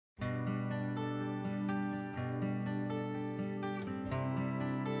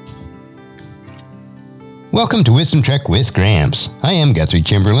Welcome to Wisdom-Trek with Gramps. I am Guthrie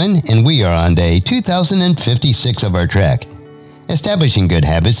Chamberlain, and we are on day 2056 of our trek. Establishing good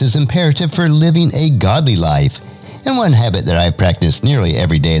habits is imperative for living a godly life. And one habit that I've practiced nearly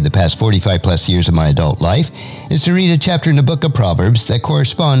every day of the past 45 plus years of my adult life is to read a chapter in the Book of Proverbs that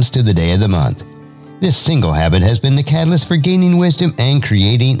corresponds to the day of the month. This single habit has been the catalyst for gaining wisdom and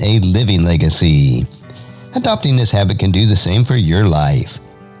creating a living legacy. Adopting this habit can do the same for your life.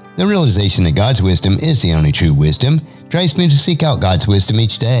 The realization that God's wisdom is the only true wisdom drives me to seek out God's wisdom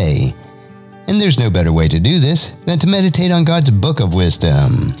each day. And there's no better way to do this than to meditate on God's book of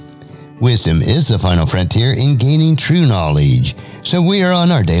wisdom. Wisdom is the final frontier in gaining true knowledge, so we are on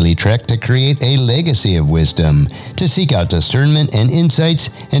our daily trek to create a legacy of wisdom, to seek out discernment and insights,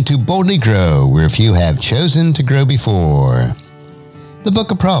 and to boldly grow where few have chosen to grow before. The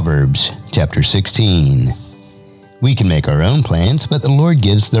Book of Proverbs, chapter 16. We can make our own plans, but the Lord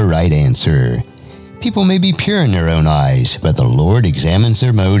gives the right answer. People may be pure in their own eyes, but the Lord examines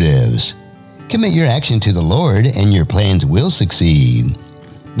their motives. Commit your action to the Lord, and your plans will succeed.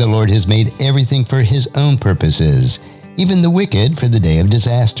 The Lord has made everything for His own purposes, even the wicked for the day of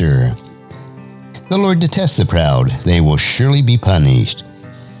disaster. The Lord detests the proud. They will surely be punished.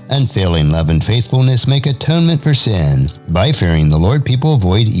 Unfailing love and faithfulness make atonement for sin. By fearing the Lord, people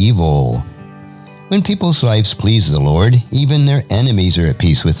avoid evil. When people's lives please the Lord, even their enemies are at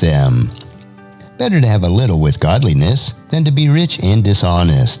peace with them. Better to have a little with godliness than to be rich and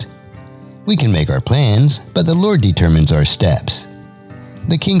dishonest. We can make our plans, but the Lord determines our steps.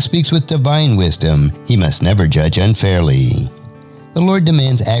 The king speaks with divine wisdom. He must never judge unfairly. The Lord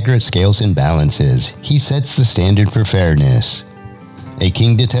demands accurate scales and balances. He sets the standard for fairness. A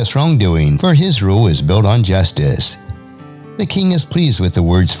king detests wrongdoing, for his rule is built on justice. The king is pleased with the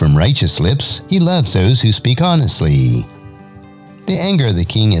words from righteous lips. He loves those who speak honestly. The anger of the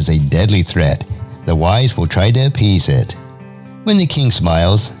king is a deadly threat. The wise will try to appease it. When the king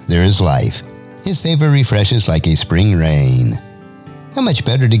smiles, there is life. His favor refreshes like a spring rain. How much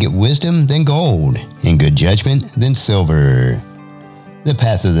better to get wisdom than gold, and good judgment than silver. The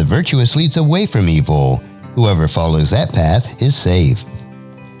path of the virtuous leads away from evil. Whoever follows that path is safe.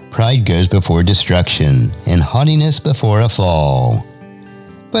 Pride goes before destruction, and haughtiness before a fall.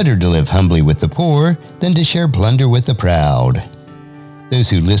 Better to live humbly with the poor than to share plunder with the proud. Those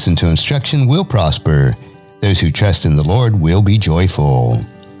who listen to instruction will prosper. Those who trust in the Lord will be joyful.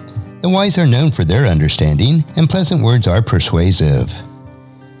 The wise are known for their understanding, and pleasant words are persuasive.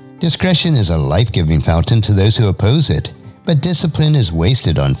 Discretion is a life-giving fountain to those who oppose it, but discipline is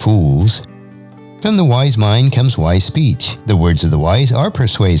wasted on fools. From the wise mind comes wise speech. The words of the wise are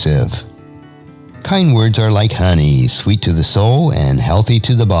persuasive. Kind words are like honey, sweet to the soul and healthy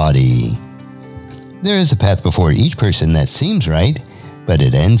to the body. There is a path before each person that seems right, but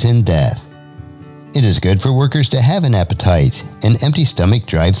it ends in death. It is good for workers to have an appetite. An empty stomach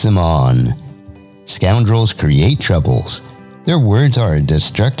drives them on. Scoundrels create troubles. Their words are a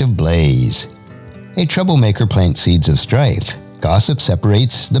destructive blaze. A troublemaker plants seeds of strife. Gossip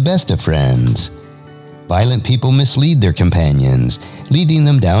separates the best of friends. Violent people mislead their companions, leading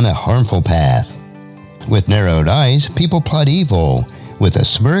them down a harmful path. With narrowed eyes, people plot evil. With a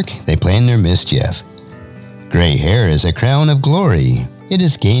smirk, they plan their mischief. Gray hair is a crown of glory. It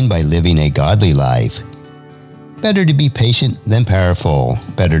is gained by living a godly life. Better to be patient than powerful.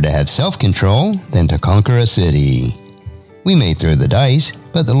 Better to have self-control than to conquer a city. We may throw the dice,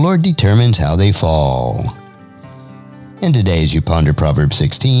 but the Lord determines how they fall. And today, as you ponder Proverbs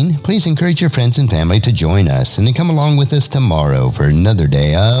 16, please encourage your friends and family to join us and to come along with us tomorrow for another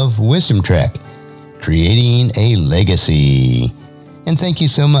day of Wisdom Trek, creating a legacy. And thank you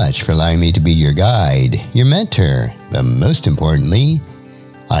so much for allowing me to be your guide, your mentor, but most importantly,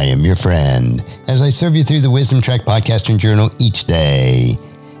 I am your friend as I serve you through the Wisdom Trek podcast and journal each day.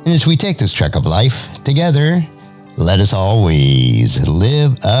 And as we take this trek of life together, let us always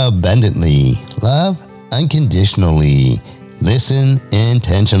live abundantly, love unconditionally, listen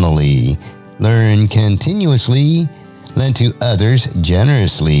intentionally, learn continuously, lend to others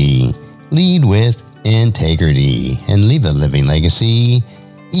generously, lead with integrity, and leave a living legacy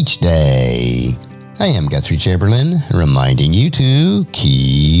each day. I am Guthrie Chamberlain, reminding you to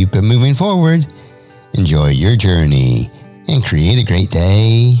keep moving forward, enjoy your journey, and create a great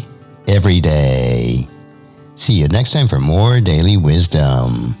day every day. See you next time for more daily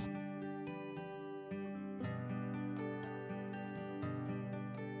wisdom.